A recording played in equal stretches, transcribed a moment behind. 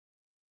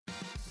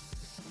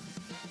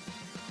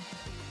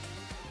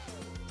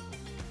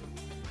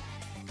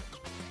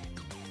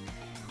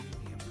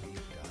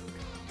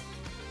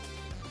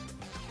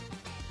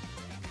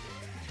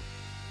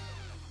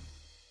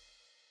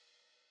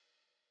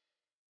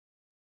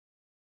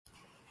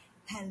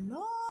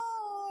Hello,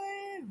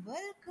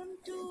 welcome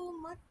to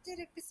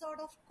മറ്റൊരു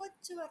episode of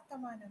കൊച്ചു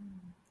വർത്തമാനം.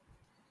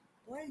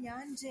 അപ്പോൾ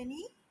ഞാൻ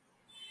ജെനി.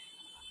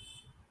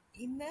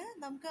 ഇന്ന്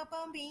നമുക്ക്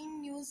അപ്പം മെയിൻ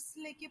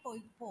ന്യൂസിലേക്ക്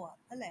പോവാം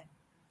അല്ലേ.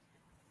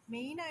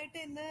 മെയിനായിട്ട്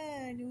ഇന്ന്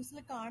ന്യൂസിൽ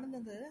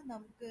കാണുന്നത്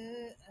നമുക്ക്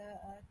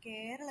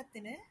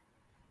കേരളത്തിന്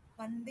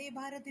വന്ദേ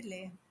ഭാരത്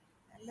ഇല്ലേ,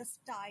 നല്ല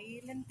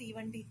സ്റ്റൈലൻ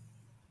തീവണ്ടി.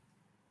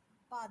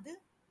 അപ്പം അത്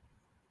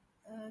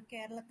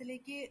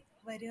കേരളത്തിലേക്ക്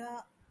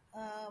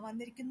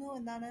വന്നിരിക്കുന്നു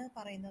എന്നാണ്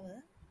പറയുന്നത്.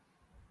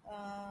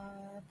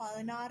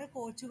 16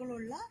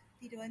 കോച്ചുകളുള്ള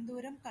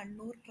തിരുവനന്തപുരം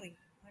കണ്ണൂർ ട്രെയിൻ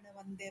ആണ്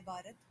വന്ദേ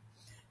ഭാരത്.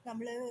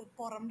 നമ്മള്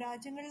പുറം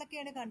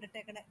രാജ്യങ്ങളിലൊക്കെയാണ്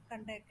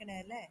കണ്ടേക്കണേ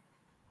അല്ലേ.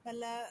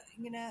 നല്ല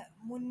ഇങ്ങനെ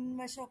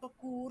മുൻവശമൊക്കെ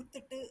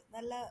കൂർത്തിട്ട്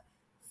നല്ല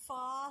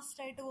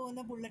ഫാസ്റ്റ് ആയിട്ട്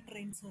പോകുന്ന ബുള്ളറ്റ്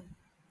ട്രെയിൻസ്.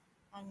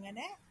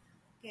 അങ്ങനെ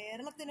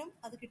കേരളത്തിനും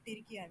അത്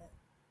കിട്ടിയിരിക്കുകയാണ്.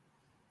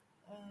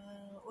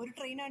 ഒരു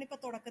ട്രെയിനാണ് ഇപ്പൊ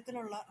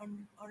തുടക്കത്തിലുള്ള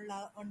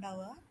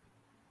ഉണ്ടാവുക.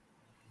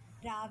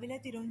 രാവിലെ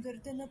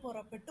തിരുവനന്തപുരത്ത് നിന്ന്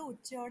പുറപ്പെട്ട്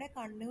ഉച്ചയോടെ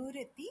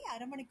കണ്ണൂരെത്തി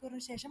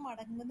അരമണിക്കൂറിന് ശേഷം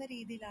മടങ്ങുന്ന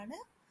രീതിയിലാണ്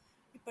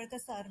ഇപ്പോഴത്തെ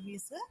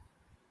സർവീസ്.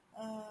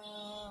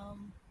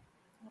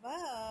 അപ്പോൾ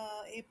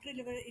ഏപ്രിൽ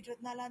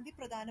 24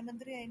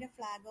 പ്രധാനമന്ത്രി അതിന്റെ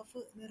ഫ്ലാഗ്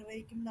ഓഫ്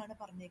നിർവഹിക്കും എന്നാണ്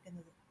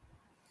പറഞ്ഞേക്കുന്നത്.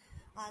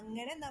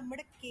 അങ്ങനെ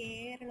നമ്മുടെ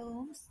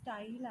കേരളവും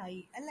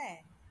സ്റ്റൈലായി അല്ലേ.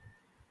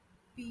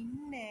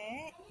 പിന്നെ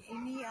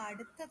ഇനി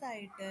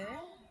അടുത്തതായിട്ട്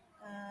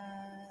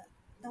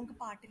നമുക്ക്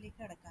പാട്ടിലേക്ക്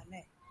കിടക്കാം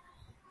അല്ലേ.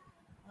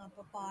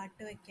 അപ്പൊ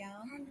പാട്ട്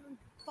വെക്കാം.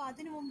 അപ്പൊ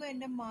അതിനു മുമ്പ്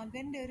എന്റെ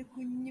മകന്റെ ഒരു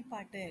കുഞ്ഞു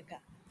പാട്ട്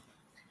കേൾക്കാം.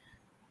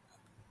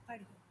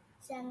 പഠിക്കും.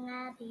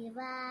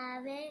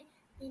 ചങ്ങാതിവാവേ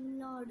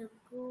നിന്നോട്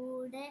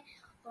കൂടെ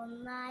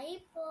ഒന്നായി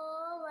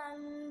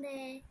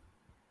പോവണ്ടേ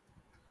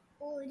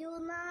ഒരു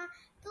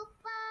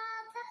നാട്ടുപാതകളിൽ.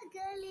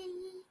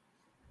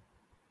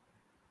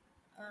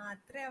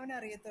 അത്രേ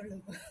അവനറിയത്തുള്ളൂ.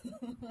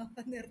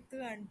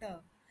 നിർത്തുകയാണ് കേട്ടോ.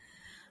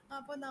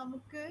 അപ്പൊ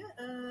നമുക്ക്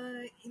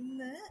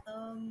ഇന്ന്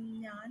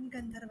ഞാൻ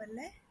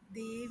ഗന്ധർവല്ലേ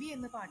ദേവി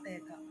എന്ന പാട്ട്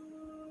കേൾക്കാം.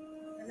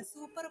 നല്ല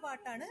സൂപ്പർ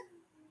പാട്ടാണ്,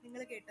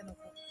 നിങ്ങൾ കേട്ട്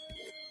നോക്കൂ.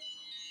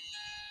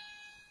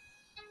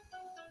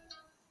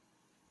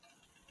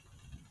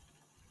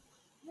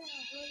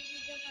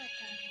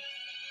 പാട്ടാണ്.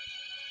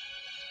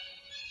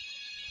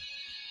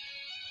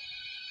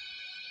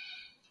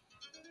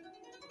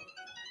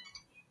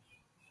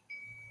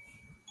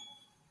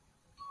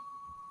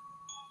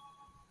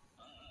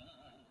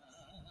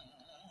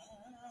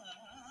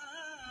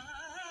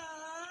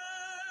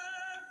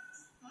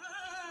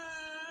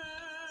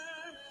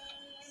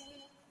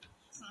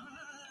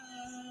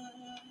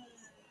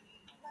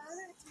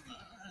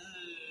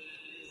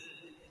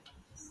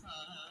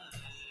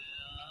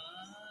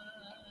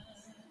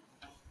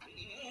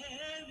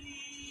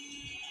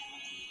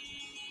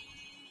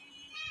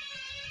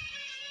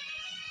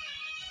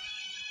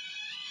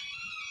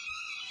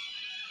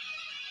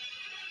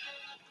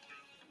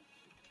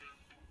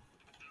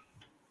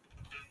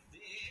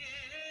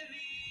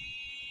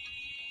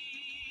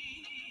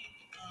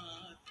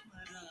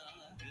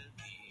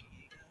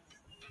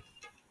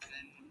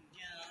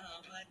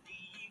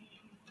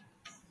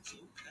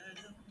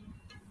 സുഖരം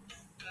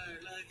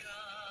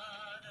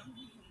കളകാരം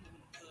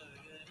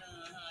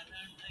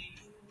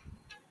പകരാനണയൂ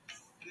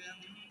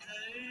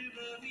ഗന്ധർവ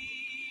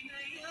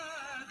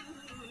വീണയാകൂ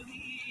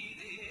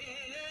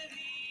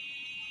നീരേവി.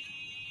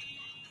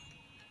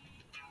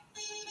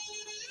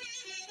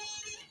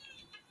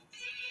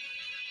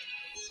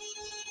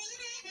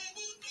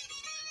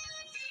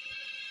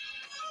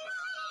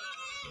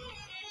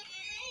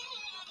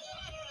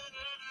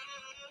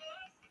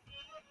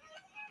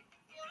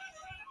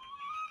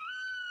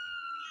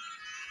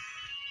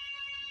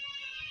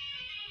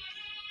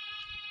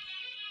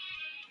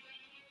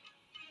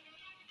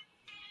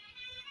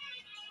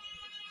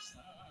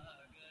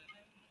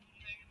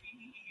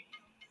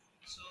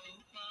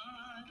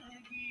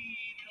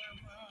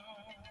 സോപാനഗീതമാ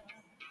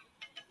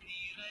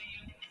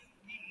നിറയും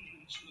നിൻ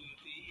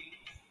ശ്രുതി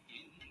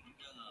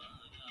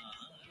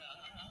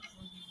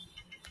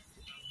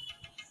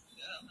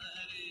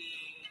ഗമരേ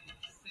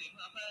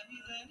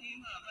സിമപനിധനി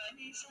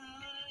മപനി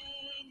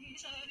സാനി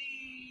സരി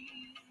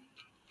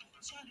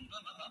സരി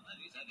മമ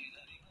മരി സരി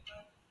സരി മപ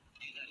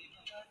നിധരി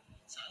മപ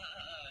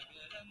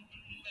സാഗരം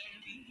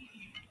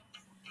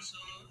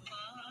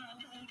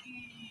സോപാനഗീതമാ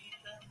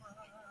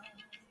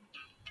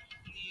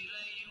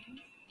നിറയും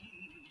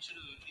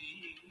ശ്രുതി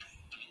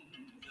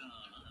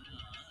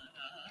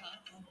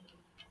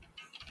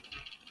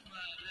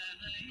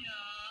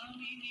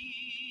വരനയാമിനി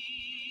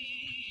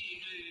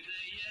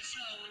ഹൃദയ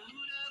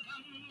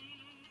സൗരഭം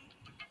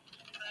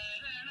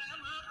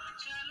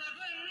തരണമക്ഷലഭങ്ങളായി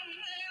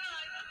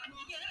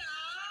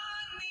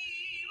മുഖരാൻ നീ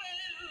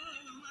വരൂ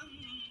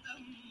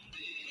മന്ദം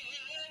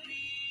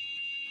ദേവി.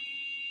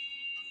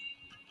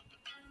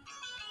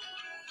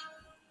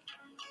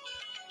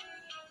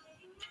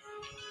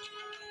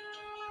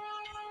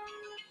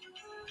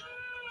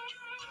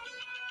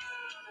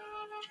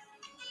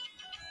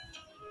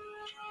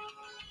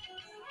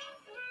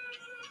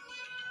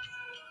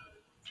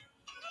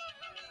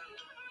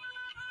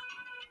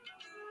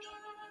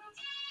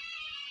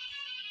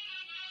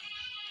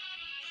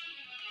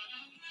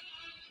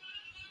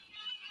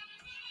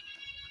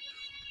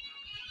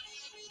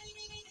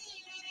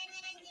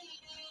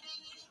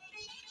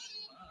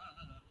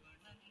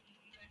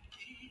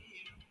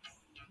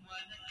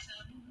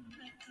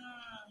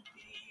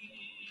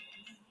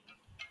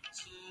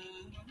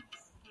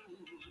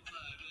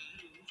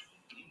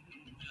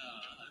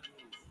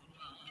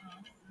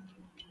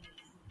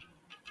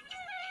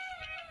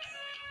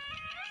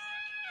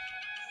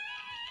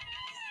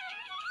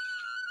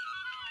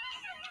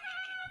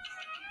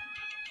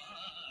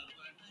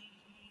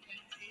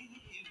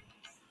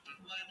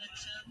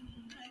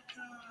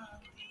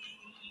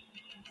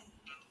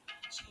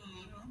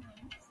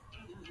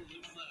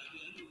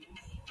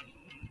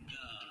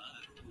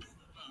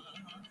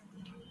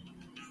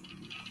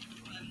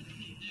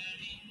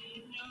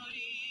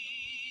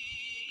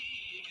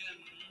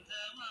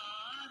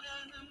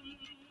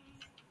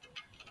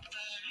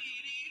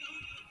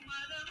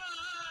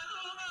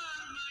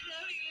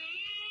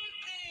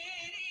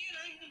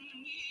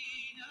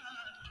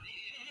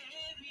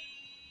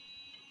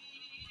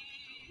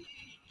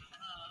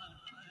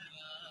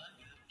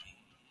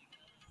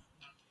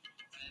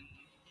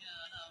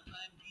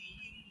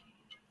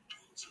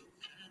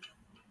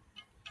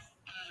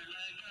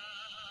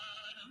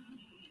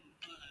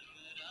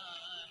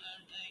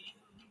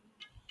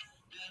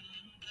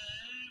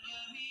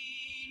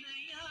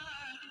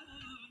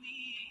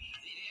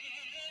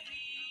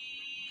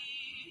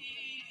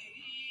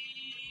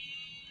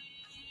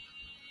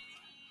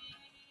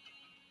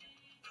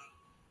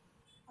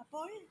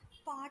 അപ്പോൾ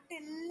പാട്ട്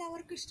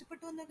എല്ലാവർക്കും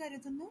ഇഷ്ടപ്പെട്ടു എന്ന്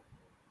കരുതുന്നു.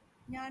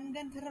 ഞാൻ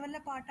ഗന്ധർവല്ല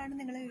പാട്ടാണ്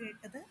നിങ്ങൾ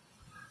കേട്ടത്.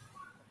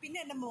 പിന്നെ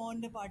എൻ്റെ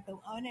മോൻ്റെ പാട്ടും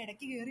അവൻ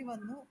ഇടയ്ക്ക് കയറി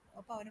വന്നു.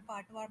 അപ്പോൾ അവന്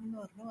പാട്ട് പാടണമെന്ന്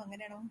പറഞ്ഞു.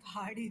 അങ്ങനെയാണ് അവൻ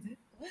പാടിയത്.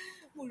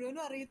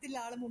 മുഴുവനും അറിയത്തില്ല,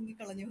 ആള്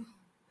മുങ്ങിക്കളഞ്ഞു.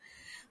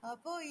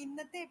 അപ്പോൾ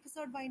ഇന്നത്തെ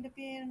എപ്പിസോഡ്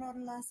വൈൻഡപ്പ്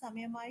ചെയ്യാനുള്ള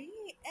സമയമായി.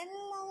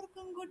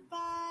 എല്ലാവർക്കും ഗുഡ്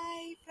ബൈ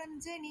ഫ്രം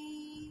ജെനി.